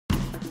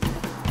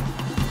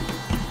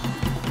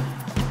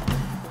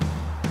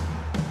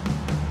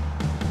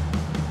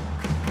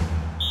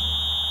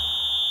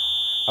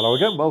Hello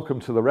again,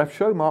 welcome to the Ref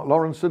Show. Mark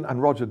Lawrenson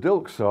and Roger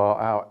Dilkes are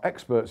our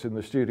experts in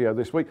the studio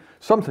this week.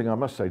 Something I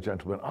must say,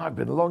 gentlemen, I've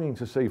been longing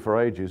to see for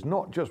ages.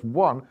 Not just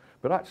one,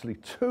 but actually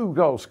 2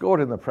 goals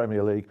scored in the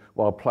Premier League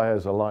while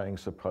players are lying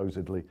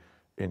supposedly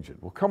injured.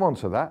 We'll come on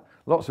to that.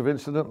 Lots of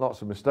incident,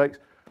 lots of mistakes.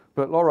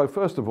 But Lauro,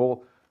 first of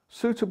all,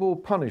 suitable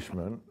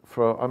punishment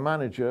for a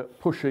manager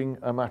pushing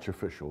a match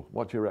official.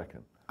 What do you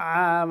reckon?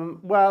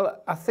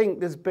 Well, I think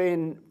there's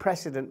been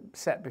precedent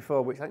set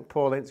before, which I think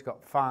Paul Ince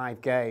got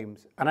 5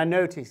 games. And I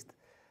noticed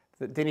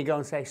that didn't he go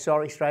and say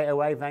sorry straight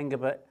away, Wenger,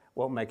 but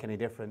won't make any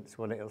difference.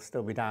 Well, it'll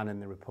still be down in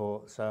the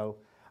report. So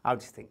I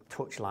just think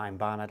touchline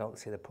ban. I don't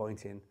see the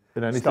point in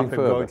anything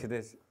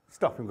further.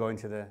 Stop him going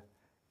to the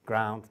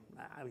ground.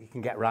 You can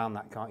get round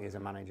that, can't you, as a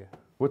manager?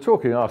 We're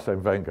talking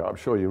Arsene Wenger. I'm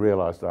sure you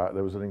realise that.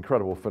 There was an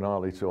incredible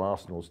finale to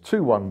Arsenal's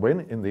 2-1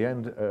 win in the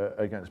end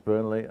against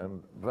Burnley,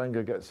 and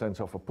Wenger gets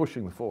sent off for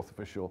pushing the 4th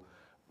official,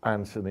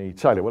 Anthony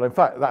Taylor. Well, in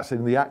fact, that's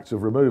in the act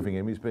of removing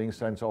him. He's being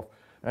sent off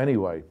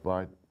anyway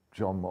by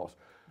John Moss.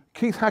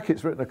 Keith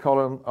Hackett's written a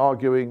column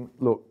arguing,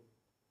 look,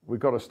 we've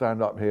got to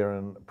stand up here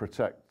and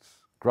protect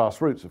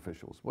grassroots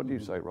officials. What do you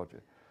say,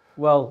 Roger?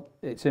 Well,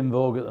 it's in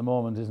vogue at the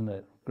moment, isn't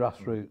it?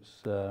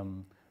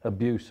 Grassroots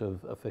abuse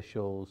of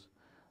officials,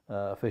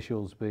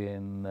 officials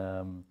being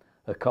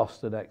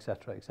accosted,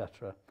 etc.,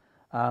 etc.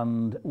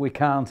 And we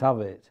can't have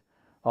it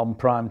on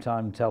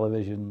primetime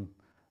television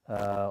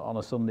on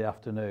a Sunday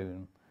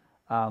afternoon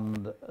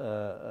and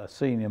a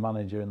senior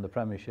manager in the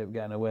Premiership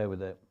getting away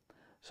with it.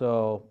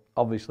 So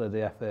obviously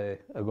the FA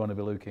are going to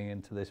be looking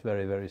into this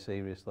very, very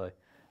seriously.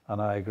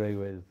 And I agree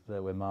with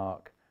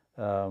Mark.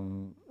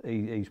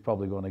 He's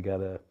probably going to get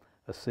a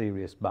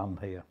serious ban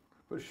here.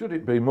 But should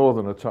it be more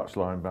than a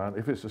touchline ban?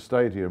 If it's a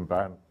stadium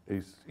ban,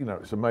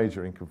 it's a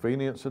major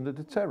inconvenience and a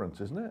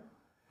deterrent, isn't it?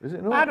 Is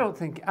it not? I don't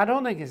think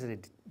it's a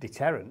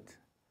deterrent,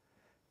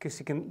 because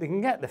they can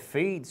get the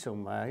feed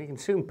somewhere. You can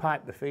soon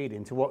pipe the feed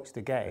in to watch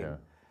the game,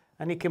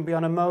 and it can be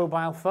on a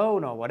mobile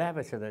phone or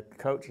whatever to the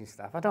coaching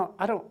staff. I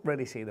don't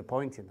really see the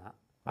point in that.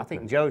 I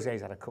think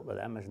Jose's had a couple of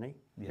them, hasn't he?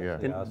 Yeah.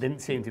 Didn't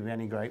seem to be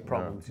any great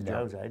problem to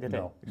Jose, did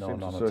it? No,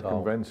 not at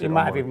all. He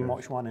might have even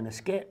watched one in a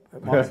skip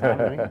at one time,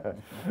 didn't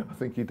he? I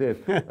think he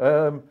did.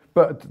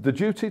 But the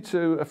duty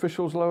to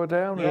officials lower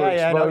down?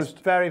 Yeah, no, it's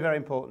very, very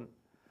important.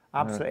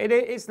 Absolutely.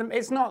 Yeah.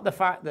 It's not the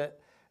fact that,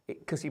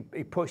 because he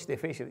pushed the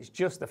official, it's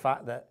just the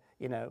fact that,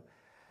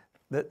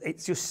 that it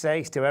just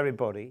says to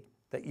everybody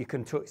that you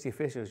can touch the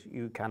officials.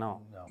 You cannot.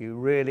 No. You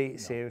really,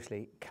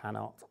 seriously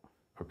cannot.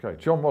 Okay,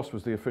 John Moss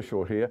was the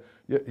official here.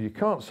 You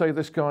can't say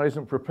this guy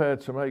isn't prepared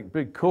to make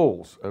big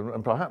calls,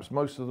 and perhaps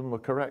most of them were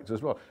correct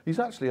as well. He's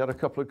actually had a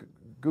couple of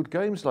good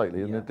games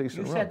lately in a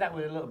decent run. You said that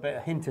with a little bit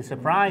of hint of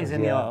surprise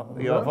in your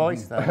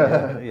voice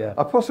there. Yeah.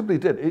 I possibly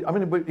did. I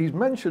mean, he's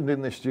mentioned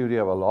in this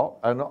studio a lot,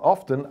 and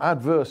often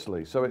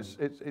adversely, so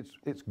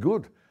it's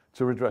good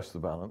to redress the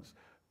balance,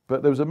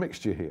 but there was a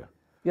mixture here.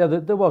 Yeah,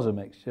 there was a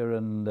mixture,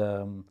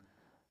 and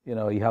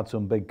he had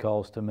some big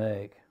calls to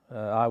make.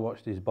 I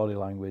watched his body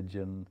language,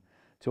 and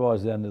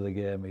towards the end of the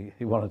game,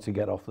 he wanted to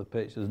get off the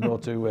pitch. There's no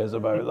two ways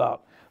about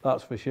that,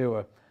 that's for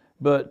sure.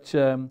 But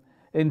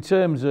in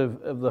terms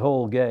of the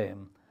whole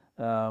game,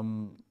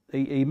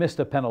 he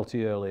missed a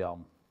penalty early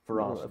on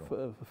for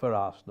Arsenal. For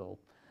Arsenal,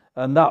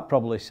 and that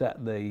probably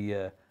set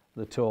the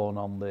tone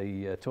on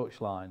the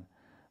touchline.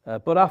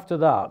 But after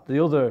that,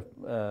 the other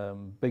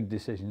big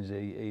decisions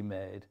he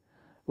made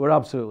were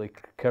absolutely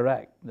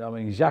correct. I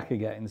mean, Xhaka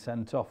getting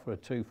sent off for a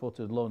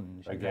 2-footed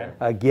lunge. Again.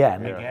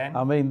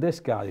 I mean, this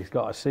guy's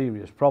got a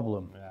serious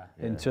problem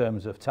in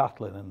terms of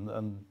tackling,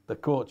 and the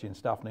coaching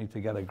staff need to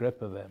get a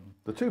grip of him.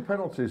 The 2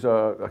 penalties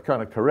are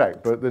kind of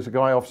correct, but there's a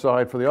guy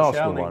offside for the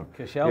Arsenal one.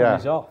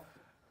 Koscielny's off.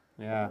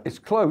 Yeah. It's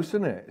close,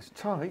 isn't it? It's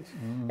tight.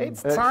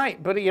 It's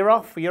tight, but you're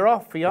off.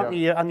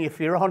 And if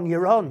you're on,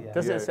 you're on.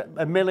 Doesn't it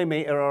a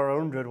millimetre or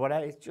 100,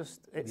 whatever?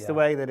 It's the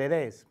way that it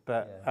is.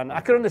 But and I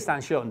can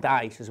understand Sean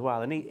Dyche as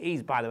well, and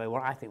he's by the way,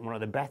 I think one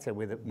of the better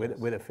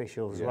with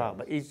officials as well.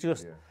 But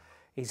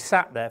he's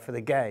sat there for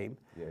the game,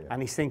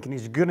 and he's thinking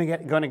he's going to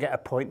get a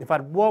point. They've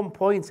had 1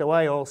 point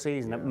away all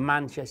season at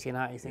Manchester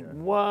United. You think,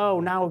 whoa,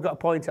 now we've got a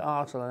point at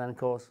Arsenal, and then of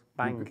course,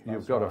 bang.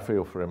 You've got a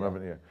feel for him,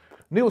 haven't you?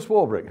 Neil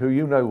Swarbrick, who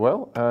you know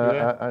well,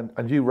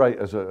 and you rate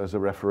as a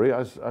referee,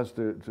 as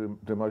do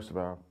most of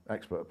our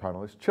expert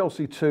panellists.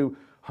 Chelsea 2,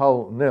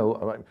 Hull 0.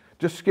 I mean,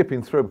 just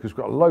skipping through, because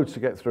we've got loads to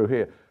get through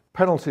here.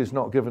 Penalties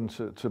not given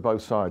to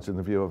both sides in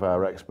the view of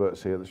our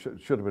experts here that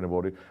should have been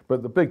awarded.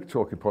 But the big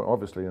talking point,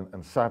 obviously,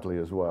 and sadly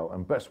as well,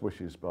 and best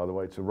wishes, by the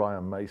way, to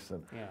Ryan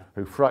Mason,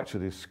 who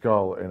fractured his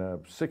skull in a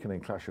sickening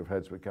clash of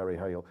heads with Gary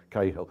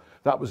Cahill.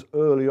 That was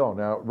early on.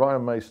 Now,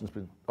 Ryan Mason's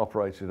been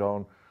operated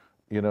on.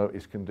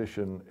 His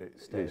condition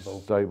is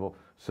stable,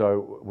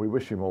 so we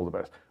wish him all the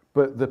best.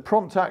 But the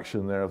prompt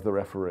action there of the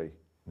referee,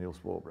 Neil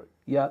Swarbrick.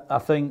 Yeah, I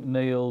think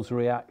Neil's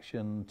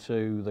reaction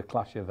to the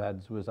clash of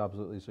heads was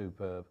absolutely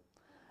superb.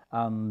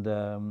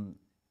 And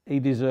he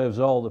deserves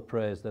all the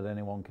praise that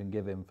anyone can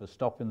give him for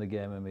stopping the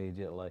game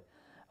immediately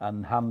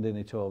and handing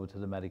it over to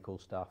the medical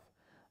staff.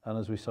 And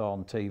as we saw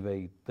on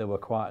TV, there were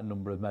quite a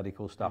number of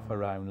medical staff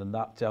around, and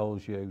that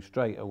tells you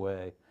straight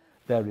away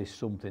there is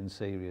something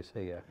serious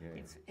here.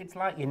 Yeah. It's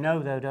like you know,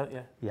 though, don't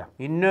you? Yeah.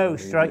 You know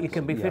straight. You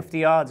can be 50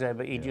 yards there,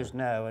 but you just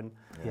know.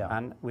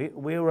 And we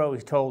were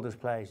always told as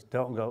players,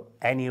 don't go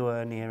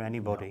anywhere near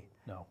anybody.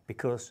 No.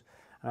 Because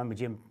I remember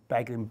Jim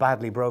Beglin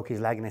badly broke his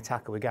leg in a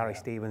tackle with Gary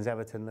Stevens,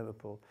 Everton,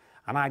 Liverpool.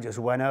 And I just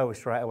went over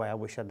straight away. I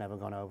wish I'd never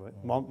gone over it.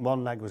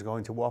 One leg was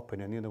going to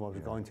Wapping and the other one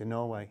was going to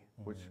Norway.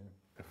 Which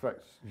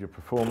affects your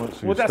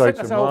performance, well, your that's state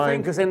the of whole mind.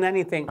 thing, because then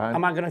anything,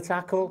 am I going to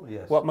tackle?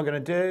 Yes. What am I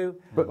going to do?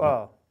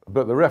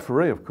 But the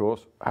referee, of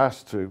course,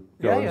 has to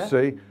go and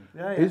see.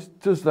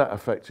 Does that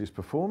affect his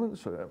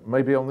performance?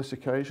 Maybe on this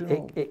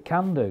occasion? It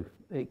can do.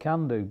 It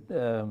can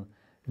do.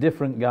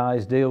 Different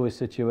guys deal with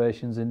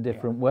situations in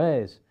different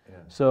ways. Yeah.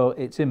 So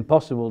it's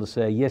impossible to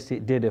say, yes,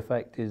 it did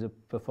affect his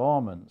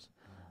performance.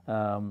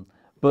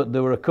 But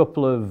there were a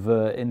couple of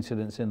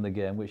incidents in the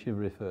game which you've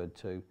referred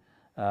to.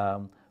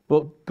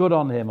 But good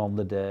on him on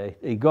the day.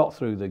 He got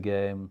through the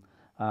game,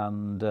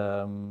 and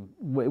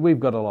we've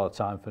got a lot of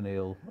time for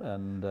Neil,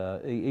 and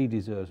he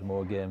deserves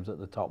more games at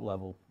the top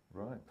level.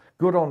 Right.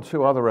 Good on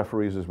two other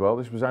referees as well.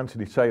 This was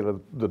Anthony Taylor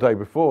the day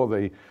before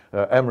the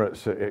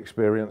Emirates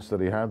experience that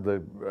he had,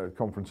 the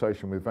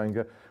confrontation with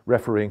Wenger,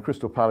 refereeing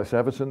Crystal Palace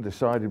Everton,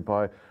 decided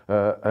by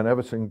an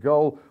Everton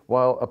goal,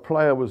 while a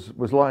player was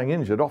lying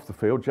injured off the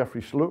field,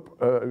 Jeffrey Schlupp,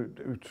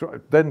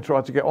 who then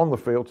tried to get on the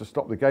field to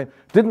stop the game,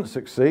 didn't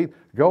succeed,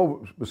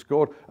 goal was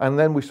scored, and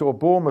then we saw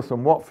Bournemouth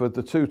and Watford,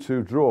 the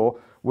 2-2 draw,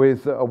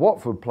 with a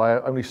Watford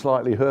player only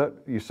slightly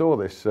hurt. You saw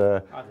this,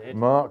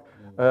 Mark.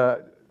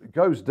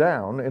 Goes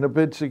down in a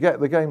bid to get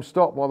the game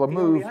stopped while the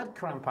move. He had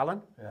cramp,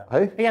 Alan. Yeah.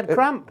 Hey? He had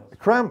cramp.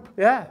 Cramp.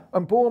 Yeah.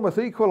 And Bournemouth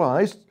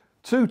equalised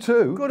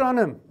 2-2. Good on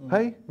him.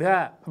 Hey?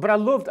 Yeah. But I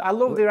loved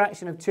the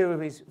reaction of two of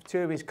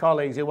his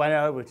colleagues who went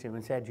over to him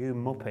and said, "You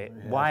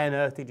muppet, why on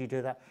earth did you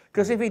do that?"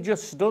 Because if he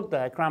just stood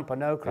there, cramp or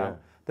no cramp,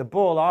 the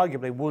ball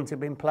arguably wouldn't have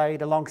been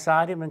played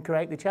alongside him and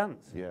create the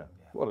chance. Yeah.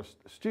 What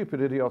a stupid,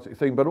 idiotic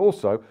thing. But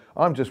also,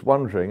 I'm just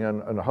wondering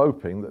and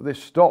hoping that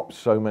this stops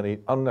so many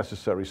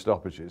unnecessary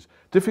stoppages.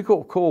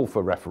 Difficult call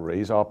for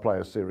referees, are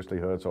players seriously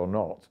hurt or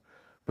not?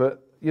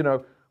 But, you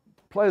know,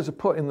 players are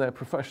putting their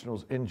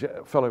professionals,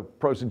 fellow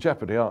pros in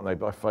jeopardy, aren't they,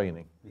 by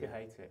feigning? You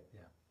hate it.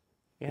 Yeah.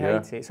 You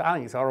hate it. So I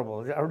think it's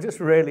horrible. I just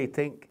really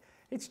think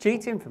it's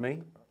cheating for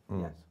me.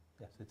 Mm.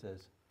 Yes, it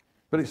is.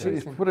 But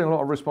it's putting a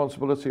lot of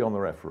responsibility on the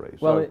referee.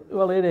 Well,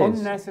 it is.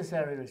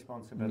 Unnecessary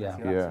responsibility.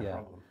 That's the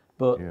problem.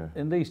 But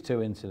in these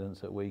two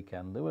incidents at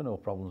weekend, there were no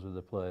problems with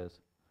the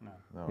players.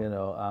 No. You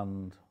know,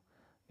 and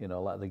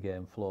let the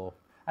game flow.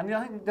 And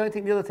I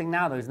think the other thing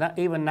now, though, is that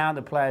even now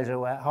the players are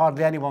aware,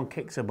 hardly anyone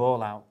kicks a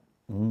ball out.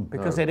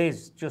 Because it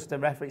is just a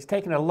referee. It's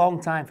taken a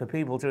long time for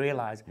people to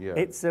realise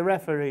it's the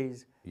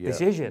referee's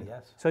decision.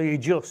 Yes. So you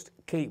just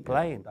keep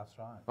playing. That's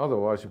right.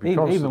 Otherwise, you'd be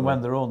constantly... Even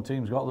when their own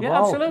team's got the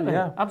ball. Absolutely.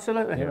 Yeah,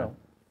 absolutely. You know.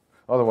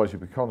 Otherwise,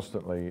 you'd be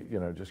constantly,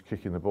 just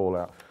kicking the ball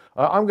out.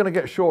 I'm going to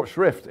get short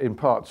shrift in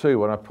part 2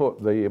 when I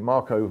put the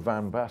Marco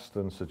van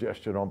Basten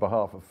suggestion on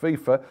behalf of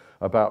FIFA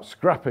about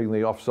scrapping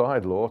the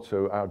offside law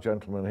to our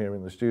gentleman here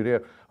in the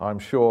studio, I'm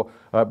sure.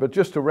 But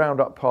just to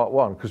round up part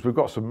 1, because we've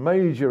got some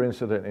major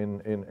incident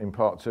in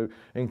part 2,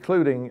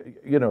 including,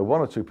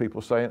 one or two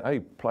people saying, hey,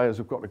 players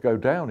have got to go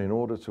down in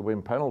order to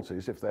win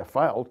penalties. If they're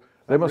fouled,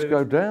 they must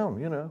go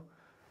down,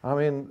 I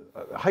mean,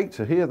 I hate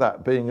to hear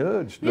that being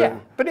urged. Yeah,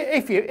 but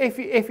if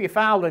you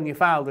fouled and you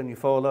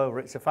fall over,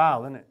 it's a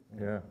foul, isn't it?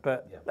 Yeah.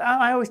 But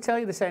I always tell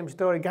you the same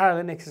story.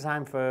 Gary Lineker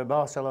signed for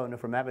Barcelona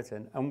from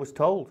Everton and was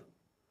told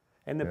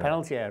in the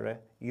penalty area,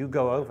 you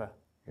go over.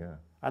 Yeah.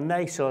 And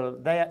they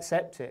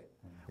accept it.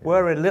 Yeah.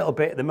 We're a little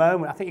bit at the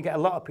moment. I think you get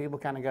a lot of people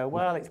kind of go,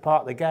 well, it's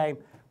part of the game.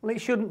 Well, it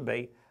shouldn't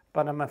be.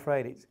 But I'm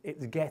afraid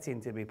it's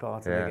getting to be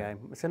part of the game.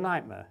 It's a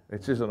nightmare.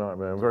 It is a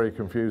nightmare and very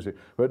confusing.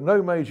 But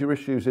no major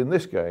issues in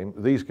these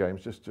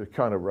games, just to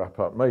kind of wrap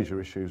up,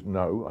 major issues,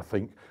 no, I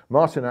think.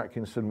 Martin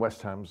Atkinson,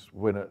 West Ham's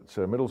win at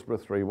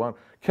Middlesbrough 3-1.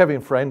 Kevin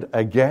Friend,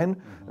 again,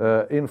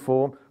 in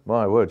form.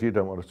 My word, you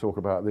don't want to talk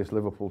about this.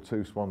 Liverpool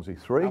 2, Swansea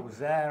 3. I was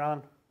there,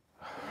 Anne.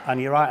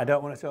 And you're right, I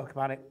don't want to talk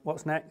about it.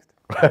 What's next?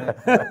 Okay.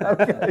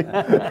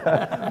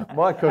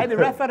 Michael. Hey, the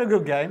ref had a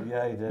good game.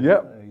 Yeah, he did.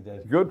 Yep. Yeah, he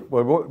did. Good.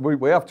 Well,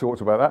 we have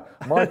talked about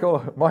that.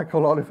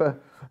 Michael Oliver,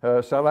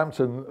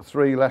 Southampton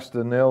 3,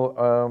 Leicester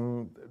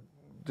 0.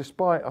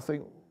 Despite, I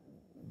think,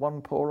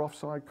 one poor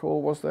offside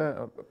call, was there?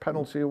 A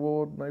penalty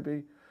award,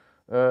 maybe?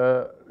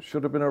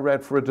 Should have been a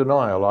red for a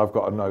denial. I've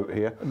got a note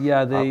here.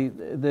 Yeah,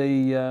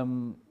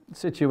 the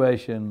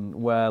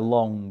situation where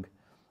Long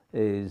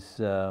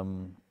is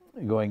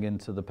going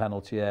into the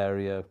penalty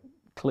area,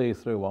 clear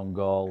through on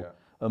goal,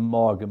 and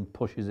Morgan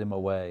pushes him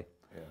away.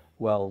 Yeah.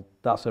 Well,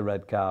 that's a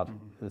red card.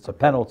 It's a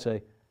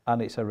penalty,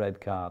 and it's a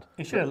red card.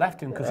 He should have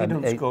left him because he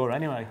didn't score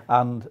anyway.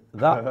 And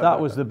that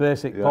was the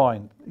basic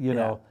point. You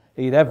know,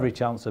 he had every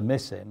chance of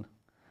missing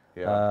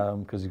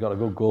because he's got a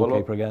good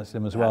goalkeeper against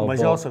him as well. But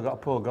he's also got a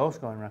poor goal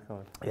scoring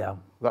record. Yeah,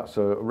 that's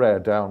a rare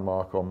down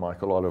mark on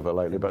Michael Oliver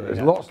lately. But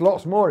there's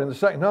lots more in the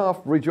second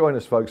half. Rejoin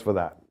us, folks, for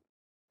that.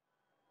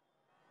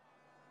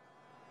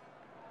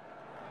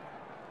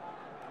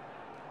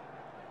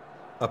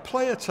 A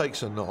player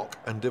takes a knock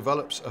and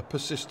develops a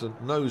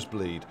persistent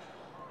nosebleed.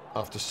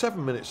 After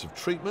 7 minutes of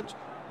treatment,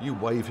 you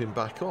wave him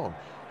back on.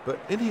 But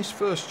in his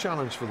first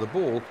challenge for the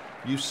ball,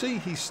 you see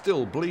he's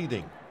still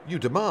bleeding. You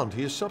demand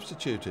he is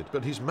substituted,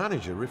 but his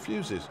manager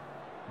refuses.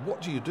 What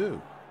do you do?